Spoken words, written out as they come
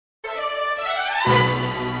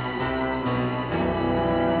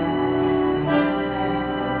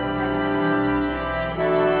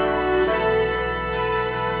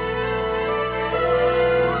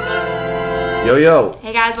Yo, yo.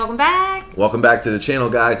 Hey guys, welcome back. Welcome back to the channel,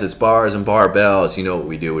 guys. It's Bars and Barbells. You know what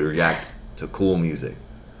we do. We react to cool music.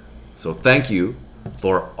 So thank you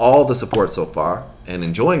for all the support so far and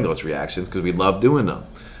enjoying those reactions because we love doing them.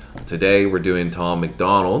 Today we're doing Tom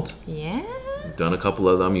MacDonald. Yeah. We've done a couple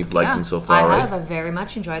of them. You've liked them so far, right? I have. I very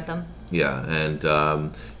much enjoyed them. Yeah,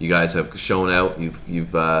 and you guys have shown out.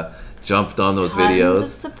 You've jumped on those Tons videos. Of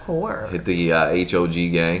support. Hit the HOG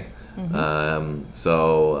gang.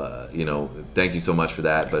 You know, thank you so much for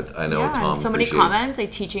that. But I know Tom so many comments, like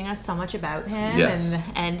teaching us so much about him,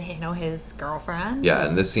 and you know, his girlfriend. Yeah,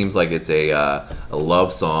 and this seems like it's a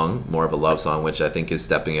love song, more of a love song, which I think is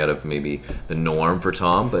stepping out of maybe the norm for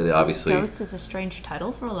Tom. But obviously, Ghost is a strange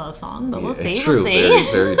title for a love song, but we'll see. True, we'll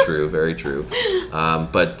see. Very true, very true.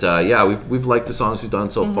 Yeah, we've liked the songs we've done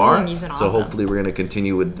so far. So awesome. Hopefully, we're going to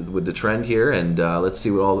continue with the trend here, and let's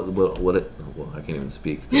see what it. Well, I can't even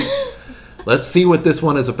speak. Let's see what this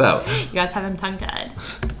one is about. You guys have him tongue-tied.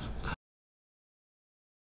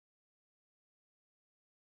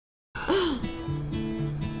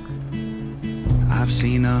 I've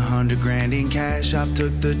seen 100 grand in cash. I've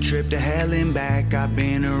took the trip to hell and back. I've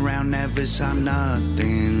been around, never saw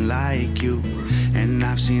nothing like you. And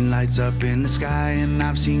I've seen lights up in the sky, and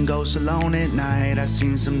I've seen ghosts alone at night. I've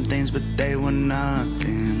seen some things, but they were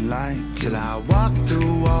nothing like. Till I walked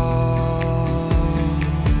through walls.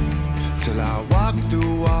 Till I walk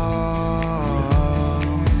through walls.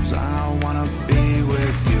 I wanna be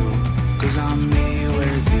with you, 'cause I'm me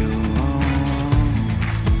with you.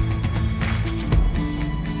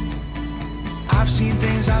 I've seen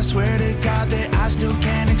things, I swear to God, that I still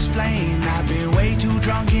can't explain. I've been way too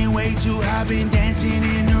drunk and way too high, been dancing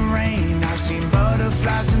in the rain. I've seen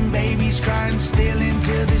butterflies and babies crying still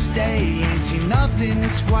until this day. Ain't seen nothing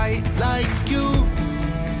that's quite like you.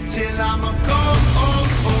 Till I'm a ghost,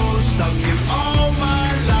 I'll give all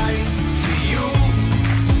my life to you.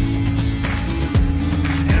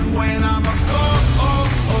 And when I'm a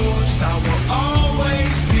ghost, I will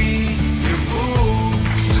always be your boo.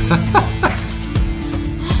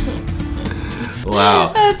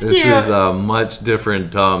 Wow, That's this cute. is a much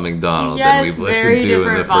different Tom MacDonald than we've listened to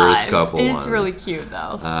in the first couple ones. It's really cute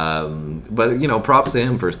though. But you know, props to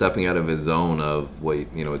him for stepping out of his zone of what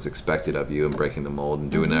is expected of you and breaking the mold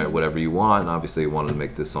and doing whatever you want. And obviously, he wanted to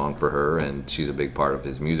make this song for her, and she's a big part of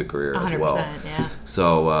his music career as well. 100%, yeah.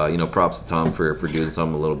 So you know, props to Tom for doing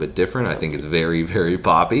something a little bit different. I think it's very, very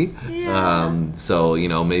poppy. Yeah. So you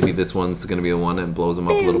know, maybe this one's going to be the one that blows him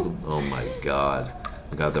up a little bit. Oh my God.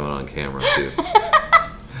 I got that one on camera too.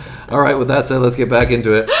 All right, with that said, let's get back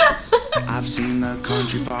into it. I've seen the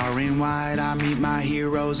country far and wide. I meet my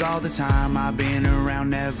heroes all the time. I've been around,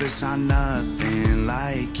 never saw nothing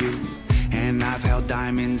like you. And I've held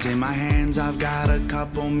diamonds in my hands. I've got a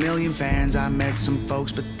couple million fans. I met some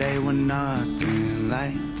folks, but they were nothing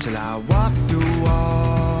like. Till I walked through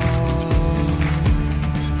walls.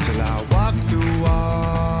 Till I walked through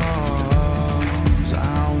walls.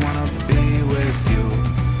 I wanna be with you,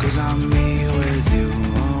 'cause I'm me with you.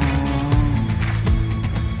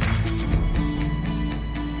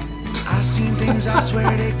 I've seen things, I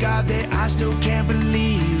swear to God, that I still can't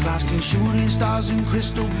believe. I've seen shooting stars and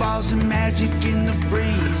crystal balls and magic in the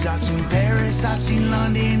breeze. I've seen Paris, I've seen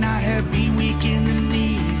London, I have been weak in the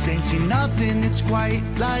knees. Ain't seen nothing that's quite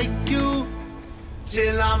like you.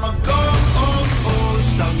 Till I'm a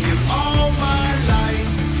ghost, I'll give all my life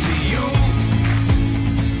to you.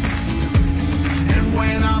 And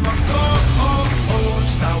when I'm a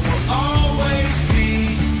ghost, I will always be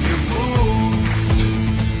your boo.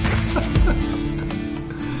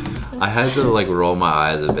 I had to like roll my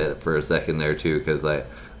eyes a bit for a second there too, because like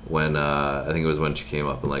when I think it was when she came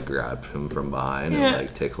up and like grabbed him from behind and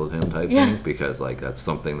like tickled him type thing, because like that's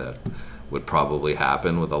something that would probably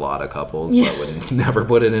happen with a lot of couples, but would never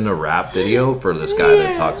put it in a rap video for this guy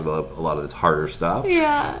that talks about a lot of this harder stuff.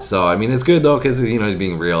 Yeah. So I mean, it's good though, because you know he's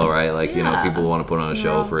being real, right? Like you know, people want to put on a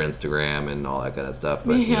show for Instagram and all that kind of stuff,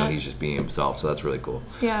 but you know he's just being himself, so that's really cool.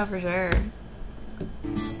 Yeah, for sure.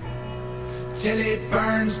 Till it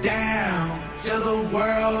burns down, till the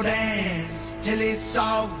world ends, till it's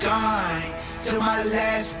all gone, till my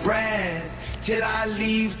last breath, till I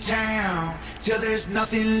leave town, till there's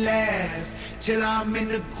nothing left, till I'm in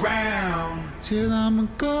the ground. Till I'm a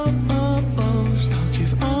ghost, I'll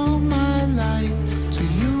give all my life to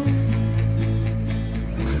you.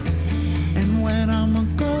 And when I'm a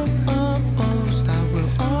ghost, I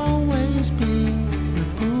will always be your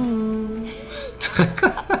boo.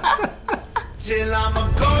 Till I'm a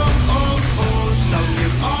ghost, I'll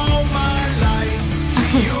give all my life to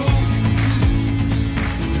you.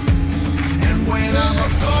 And when I'm a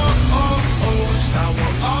ghost, I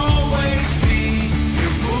will always be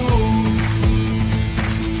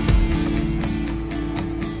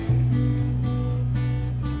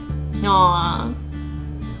Aw.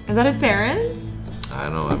 Is that his parents? I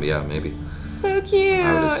don't know. Yeah, maybe. So cute.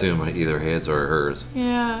 I would assume either his or hers.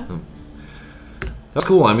 Yeah. Oh,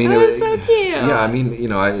 cool. I mean, that was so cute. Yeah, I mean,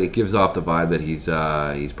 it gives off the vibe that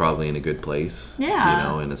he's probably in a good place.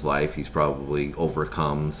 Yeah. In his life, he's probably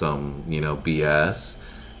overcome some, BS,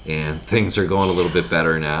 and things are going a little bit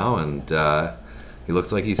better now, and he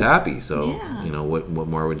looks like he's happy. So, what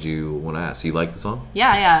more would you want to ask? Do you like the song?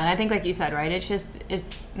 Yeah, and I think, like you said, right?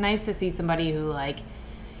 It's nice to see somebody who, like,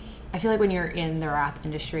 I feel like when you're in the rap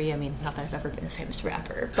industry, I mean, not that I've ever been a famous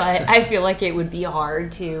rapper, but I feel like it would be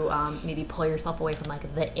hard to maybe pull yourself away from,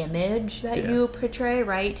 like, the image that you portray,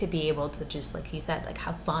 right? To be able to just, like you said, like,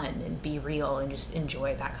 have fun and be real and just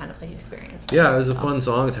enjoy that kind of, like, experience. Right? Yeah, it was a fun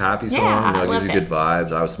song. It's a happy song. Yeah, it gives you good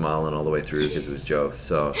vibes. I was smiling all the way through because it was jokes.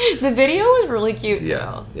 So the video was really cute, too.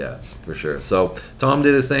 Yeah, for sure. So Tom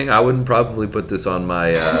did his thing. I wouldn't probably put this on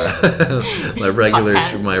my my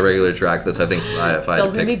regular track list. I think if I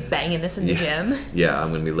had to pick... banging this in the gym. Yeah,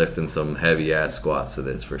 I'm gonna be lifting some heavy ass squats to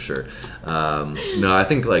this for sure. No, I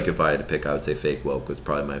think like if I had to pick, I would say Fake Woke was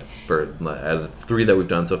probably my first. Out of the 3 that we've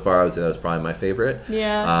done so far, I would say that was probably my favorite.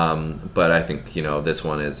 Yeah. But I think this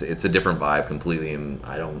one it's a different vibe completely, and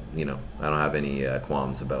I don't have any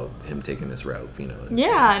qualms about him taking this route.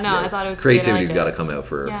 I thought it was creativity's got to come out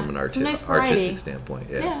from an nice artistic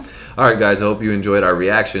standpoint. Yeah. All right, guys. I hope you enjoyed our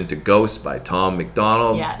reaction to Ghost by Tom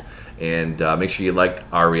MacDonald. Yes. And make sure you like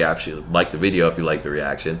our reaction, like the video if you like the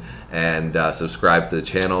reaction, and subscribe to the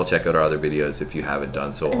channel. Check out our other videos if you haven't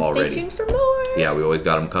done so already. Stay tuned for more. Yeah, we always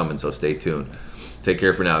got them coming, so stay tuned. Take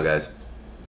care for now, guys.